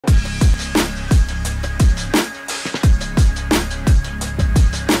Hello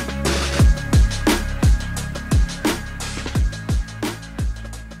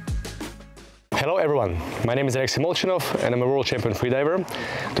everyone, my name is Alexey Molchanov and I'm a world champion freediver.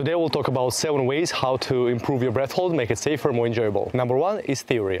 Today we'll talk about 7 ways how to improve your breath hold, make it safer, more enjoyable. Number 1 is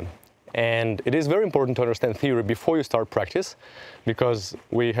theory. And it is very important to understand theory before you start practice, because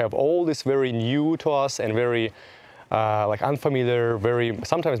we have all this very new to us and very unfamiliar, very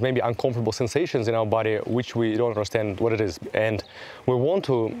sometimes maybe uncomfortable sensations in our body which we don't understand what it is. And we want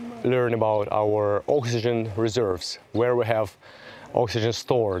to learn about our oxygen reserves, where we have oxygen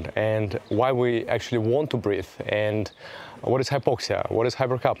stored and why we actually want to breathe, and what is hypoxia, what is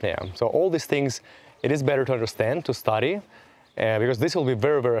hypercapnia. So all these things, it is better to understand, to study, because this will be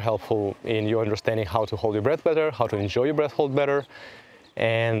very, very helpful in your understanding how to hold your breath better, how to enjoy your breath hold better.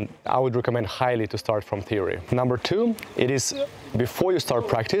 And I would recommend highly to start from theory. Number 2, it is before you start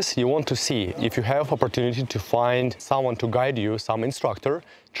practice, you want to see if you have opportunity to find someone to guide you, some instructor,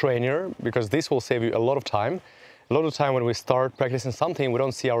 trainer, because this will save you a lot of time. A lot of time when we start practicing something, we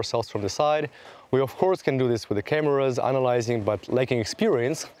don't see ourselves from the side. We of course can do this with the cameras, analyzing, but lacking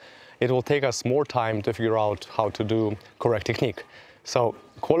experience, it will take us more time to figure out how to do correct technique. So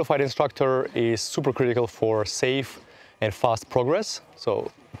qualified instructor is super critical for safe and fast progress.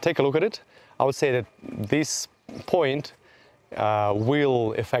 So take a look at it. I would say that this point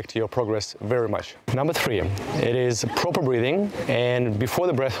will affect your progress very much. Number 3, it is proper breathing. And before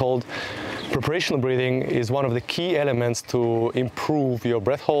the breath hold, preparational breathing is one of the key elements to improve your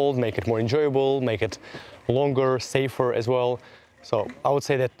breath hold, make it more enjoyable, make it longer, safer as well. So I would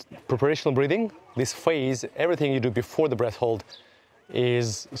say that preparational breathing, this phase, everything you do before the breath hold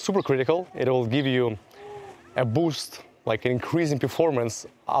is super critical. It will give you a boost, like an increase in performance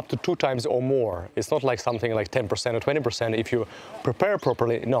up to 2 times or more. It's not like something like 10% or 20% if you prepare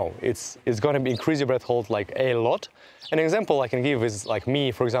properly. No, it's going to increase your breath hold like a lot. An example I can give is like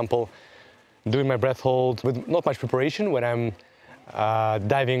me, for example, doing my breath hold with not much preparation when I'm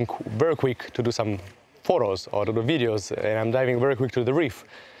diving very quick to do some photos or to do videos, and I'm diving very quick to the reef.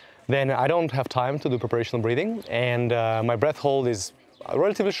 Then I don't have time to do preparational breathing, and my breath hold is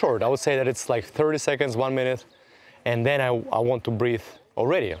relatively short. I would say that it's like 30 seconds, 1 minute, and then I want to breathe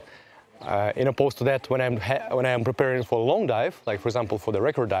already. In opposed to that, when I'm preparing for a long dive, like for example for the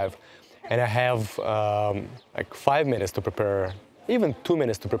record dive, and I have like 5 minutes to prepare, even 2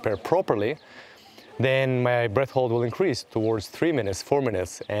 minutes to prepare properly, then my breath hold will increase towards 3 minutes, 4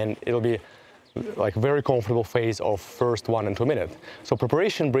 minutes, and it'll be like very comfortable phase of first 1 and 2 minutes. So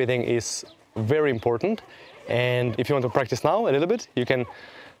preparation breathing is very important, and if you want to practice now a little bit, you can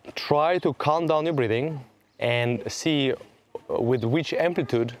try to calm down your breathing and see with which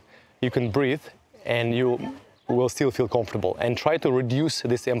amplitude you can breathe and you will still feel comfortable, and try to reduce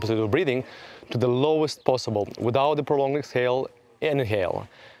this amplitude of breathing to the lowest possible without the prolonged exhale and inhale.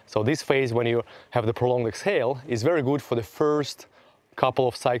 So this phase when you have the prolonged exhale is very good for the first couple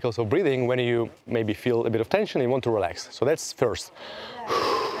of cycles of breathing when you maybe feel a bit of tension and you want to relax. So that's first.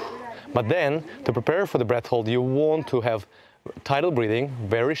 But then to prepare for the breath hold, you want to have tidal breathing,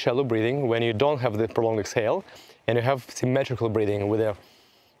 very shallow breathing when you don't have the prolonged exhale, and you have symmetrical breathing with a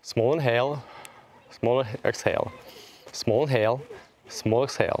small inhale, small exhale, small inhale, small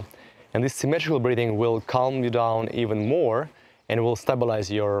exhale. And this symmetrical breathing will calm you down even more and will stabilize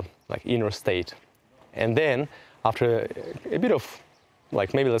your inner state. And then after a bit of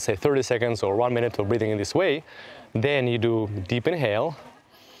maybe let's say 30 seconds or 1 minute of breathing in this way, then you do deep inhale.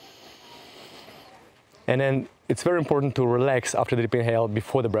 And then it's very important to relax after the deep inhale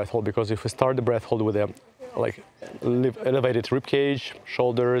before the breath hold, because if we start the breath hold with a elevated rib cage,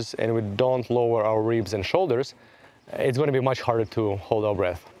 shoulders, and we don't lower our ribs and shoulders, it's going to be much harder to hold our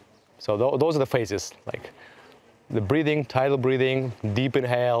breath. So those are the phases, like the breathing, tidal breathing, deep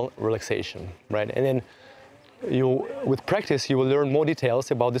inhale, relaxation, right? And then with practice, you will learn more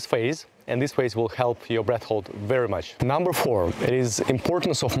details about this phase, and this phase will help your breath hold very much. Number 4, it is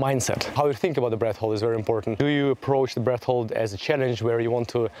importance of mindset. How you think about the breath hold is very important. Do you approach the breath hold as a challenge where you want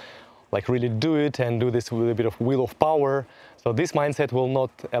to really do it and do this with a bit of will of power? So this mindset will not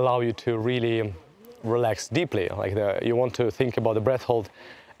allow you to really relax deeply. You want to think about the breath hold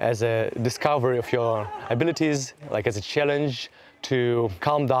as a discovery of your abilities, as a challenge to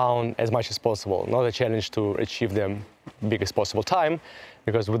calm down as much as possible, not a challenge to achieve the biggest possible time,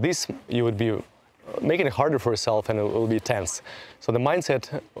 because with this you would be making it harder for yourself and it will be tense. So the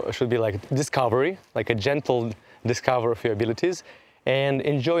mindset should be like discovery, like a gentle discovery of your abilities and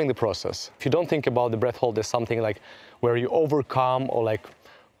enjoying the process. If you don't think about the breath hold as something where you overcome or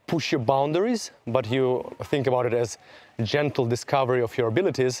push your boundaries, but you think about it as gentle discovery of your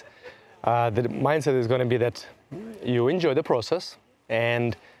abilities, the mindset is going to be that you enjoy the process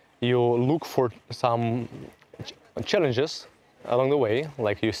and you look for some challenges along the way,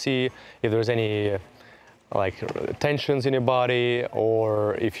 like you see if there's any like tensions in your body,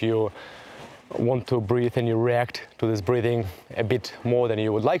 or if you want to breathe and you react to this breathing a bit more than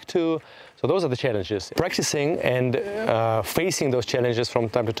you would like to. So those are the challenges. Practicing and facing those challenges from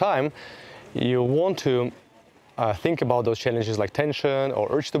time to time, you want to think about those challenges like tension or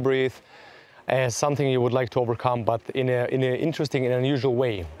urge to breathe as something you would like to overcome, but in an interesting and unusual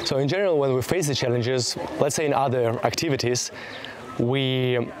way. So in general, when we face the challenges, let's say in other activities,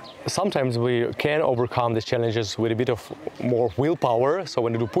 sometimes we can overcome these challenges with a bit of more willpower. So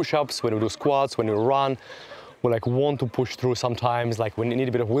when we do push-ups, when we do squats, when we run, we want to push through sometimes, like when you need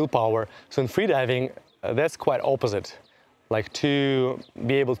a bit of willpower. So in freediving, that's quite opposite. Like to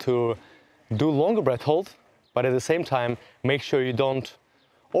be able to do longer breath hold, but at the same time, make sure you don't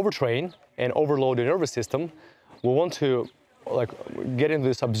overtrain and overload your nervous system. We want to get into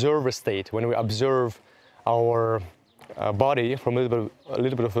this observer state when we observe our body from a little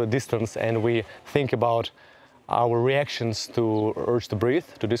bit of a distance, and we think about our reactions to urge to breathe,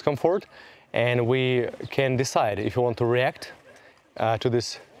 to discomfort, and we can decide if you want to react to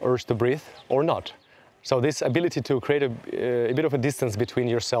this urge to breathe or not. So this ability to create a bit of a distance between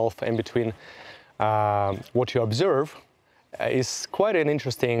yourself and between what you observe is quite an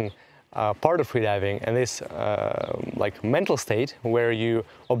interesting part of freediving, and this mental state where you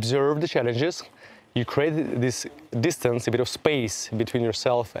observe the challenges, you create this distance, a bit of space between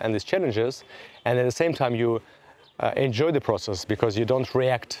yourself and these challenges, and at the same time you enjoy the process because you don't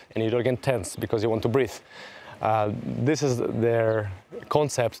react and you don't get tense because you want to breathe. This is their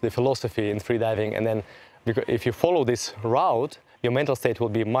concept, the philosophy in freediving, and then if you follow this route, your mental state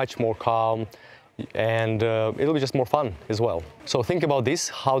will be much more calm, and it'll be just more fun as well. So think about this: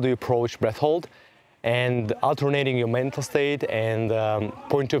 how do you approach breath hold, and alternating your mental state and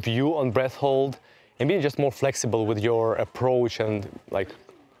point of view on breath hold, and being just more flexible with your approach and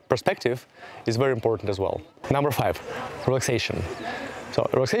perspective is very important as well. Number 5, relaxation. So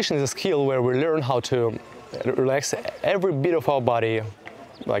relaxation is a skill where we learn how to relax every bit of our body,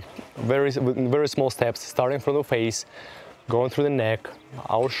 very small steps, starting from the face, going through the neck,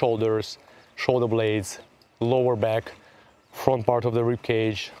 our shoulders, shoulder blades, lower back, front part of the rib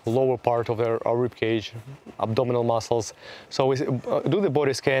cage, lower part of our rib cage, abdominal muscles. So we do the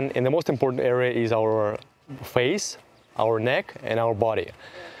body scan, and the most important area is our face, our neck, and our body.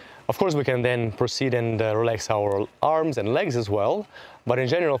 Of course, we can then proceed and relax our arms and legs as well, but in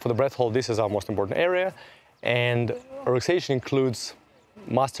general, for the breath hold, this is our most important area. And relaxation includes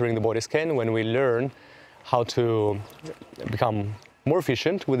mastering the body scan, when we learn how to become more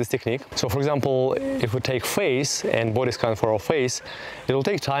efficient with this technique. So for example, if we take face and body scan for our face, it will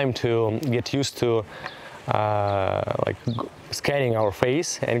take time to get used to scanning our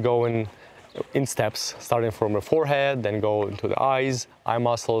face and going in steps, starting from the forehead, then go into the eyes, eye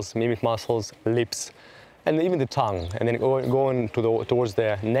muscles, mimic muscles, lips, and even the tongue, and then going towards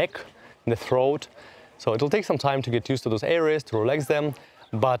the neck and the throat. So it will take some time to get used to those areas, to relax them,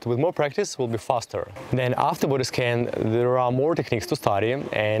 but with more practice, we'll be faster. Then after body scan, there are more techniques to study,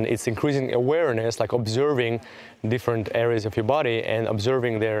 and it's increasing awareness, like observing different areas of your body and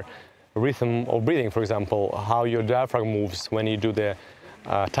observing their rhythm of breathing. For example, how your diaphragm moves when you do the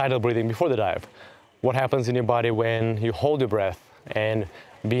tidal breathing before the dive. What happens in your body when you hold your breath, and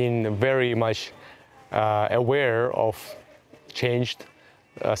being very much aware of changed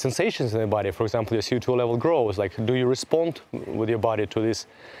sensations in the body. For example, your CO2 level grows. Do you respond with your body to these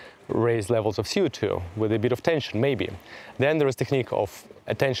raised levels of CO2 with a bit of tension? Maybe. Then there is technique of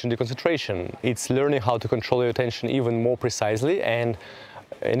attention deconcentration. It's learning how to control your attention even more precisely, and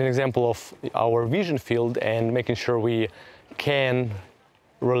an example of our vision field, and making sure we can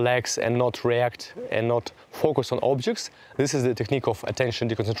relax and not react and not focus on objects. This is the technique of attention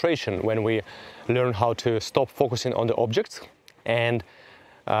deconcentration, when we learn how to stop focusing on the objects and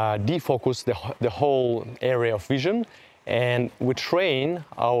defocus the whole area of vision, and we train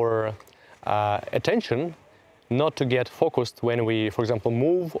our attention not to get focused when we, for example,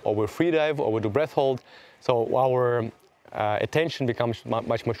 move or we freedive or we do breath hold. So our attention becomes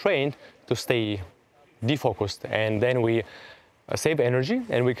much more trained to stay defocused, and then we save energy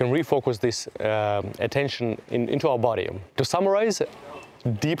and we can refocus this attention into our body. To summarize,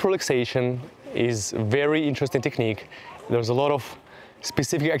 deep relaxation is a very interesting technique. There's a lot of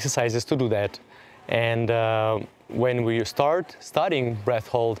specific exercises to do that, and when we start studying breath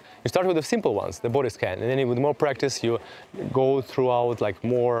hold, you start with the simple ones, the body scan, and then with more practice you go throughout like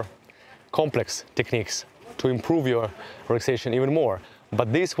more complex techniques to improve your relaxation even more.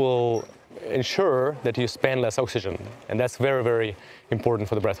 But this will ensure that you spend less oxygen, and that's very, very important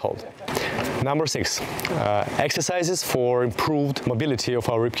for the breath hold. Number 6, exercises for improved mobility of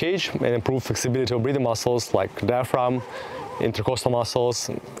our rib cage and improved flexibility of breathing muscles like diaphragm, intercostal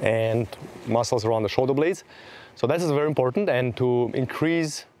muscles, and muscles around the shoulder blades. So that is very important, and to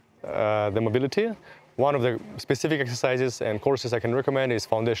increase the mobility, one of the specific exercises and courses I can recommend is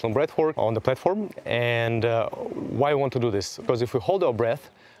foundational breath work on the platform. And why I want to do this? Because if we hold our breath,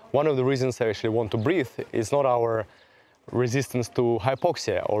 one of the reasons I actually want to breathe is not our resistance to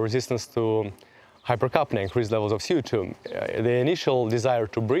hypoxia or resistance to hypercapnia, increased levels of CO2. The initial desire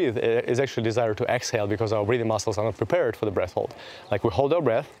to breathe is actually desire to exhale because our breathing muscles are not prepared for the breath hold. Like we hold our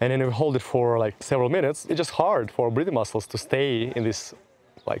breath and then we hold it for like several minutes. It's just hard for our breathing muscles to stay in this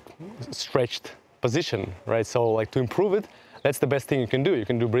like stretched position, right? So like to improve it, that's the best thing you can do. You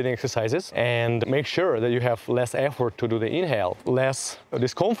can do breathing exercises and make sure that you have less effort to do the inhale, less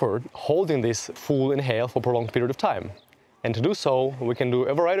discomfort holding this full inhale for a prolonged period of time. And to do so, we can do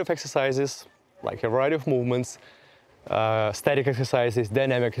a variety of exercises, like a variety of movements, static exercises,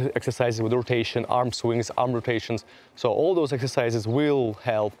 dynamic exercises with rotation, arm swings, arm rotations. So all those exercises will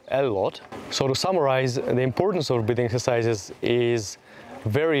help a lot. So to summarize, the importance of breathing exercises is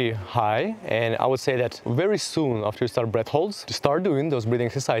very high, and I would say that very soon after you start breath holds, to start doing those breathing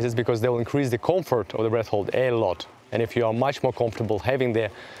exercises because they will increase the comfort of the breath hold a lot. And if you are much more comfortable having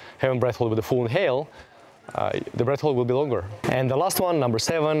breath hold with a full inhale, the breath hold will be longer. And the last one, number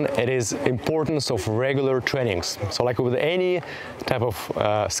 7, it is importance of regular trainings. So like with any type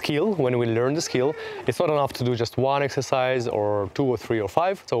of skill, when we learn the skill, it's not enough to do just one exercise or 2 or 3 or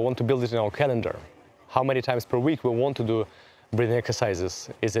 5. So we want to build it in our calendar. How many times per week we want to do breathing exercises?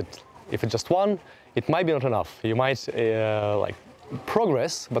 If it's just one, it might be not enough. You might like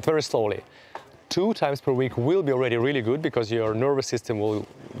progress, but very slowly. 2 times per week will be already really good because your nervous system will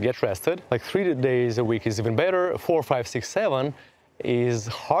get rested. Like 3 days a week is even better. 4, 5, 6, 7 is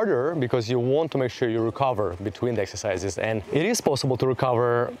harder because you want to make sure you recover between the exercises. And it is possible to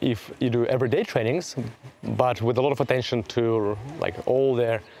recover if you do everyday trainings, but with a lot of attention to like all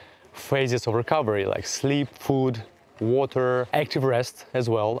the phases of recovery, like sleep, food, water, active rest as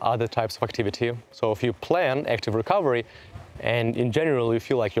well, other types of activity. So if you plan active recovery and in general you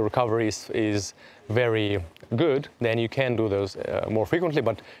feel like your recovery is very good, then you can do those more frequently,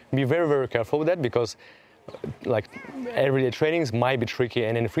 but be very, very careful with that because like everyday trainings might be tricky,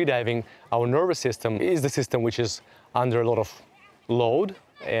 and in freediving our nervous system is the system which is under a lot of load,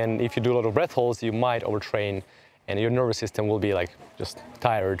 and if you do a lot of breath holds you might overtrain and your nervous system will be like just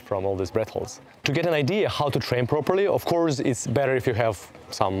tired from all these breath holds. To get an idea how to train properly, of course, it's better if you have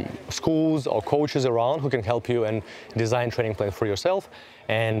some schools or coaches around who can help you and design training plans for yourself.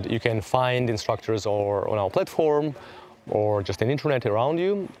 And you can find instructors or on our platform or just an internet around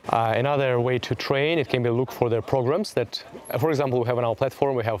you. Another way to train, it can be look for the programs that, for example, we have on our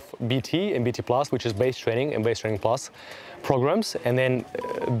platform, we have BT and BT Plus, which is base training and base training plus programs. And then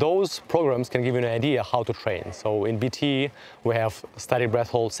those programs can give you an idea how to train. So in BT, we have static breath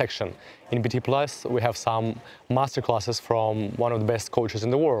hold section. In BT Plus, we have some master classes from one of the best coaches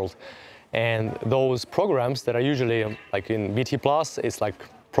in the world. And those programs that are usually like in BT Plus, it's like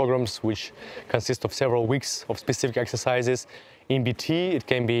programs which consist of several weeks of specific exercises. In BT, it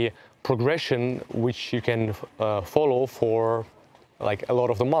can be progression which you can follow for like a lot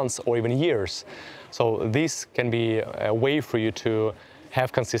of the months or even years. So this can be a way for you to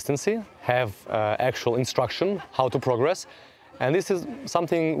have consistency, have actual instruction, how to progress. And this is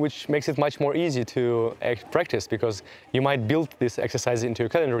something which makes it much more easy to practice because you might build this exercise into your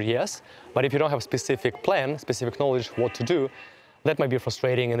calendar, yes, but if you don't have a specific plan, specific knowledge what to do, that might be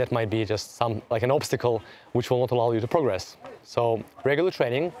frustrating and that might be just like an obstacle which will not allow you to progress. So regular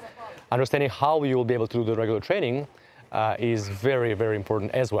training, understanding how you will be able to do the regular training is very, very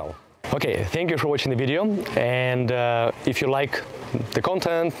important as well. Okay, thank you for watching the video, and if you like the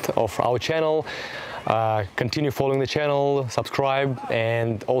content of our channel, continue following the channel, subscribe,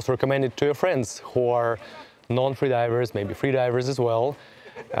 and also recommend it to your friends who are non-freedivers, maybe freedivers as well.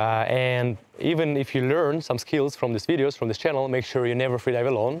 And even if you learn some skills from these videos, from this channel, make sure you never freedive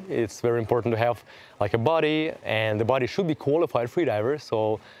alone. It's very important to have like a buddy, and the buddy should be qualified freediver.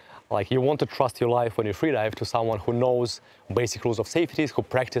 So like you want to trust your life when you freedive to someone who knows basic rules of safety, who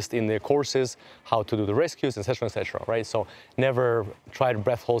practiced in the courses, how to do the rescues, etc., right? So never try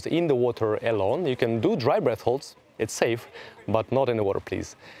breath holds in the water alone. You can do dry breath holds, it's safe, but not in the water,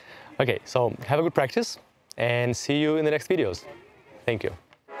 please. Okay, so have a good practice, and see you in the next videos. Thank you.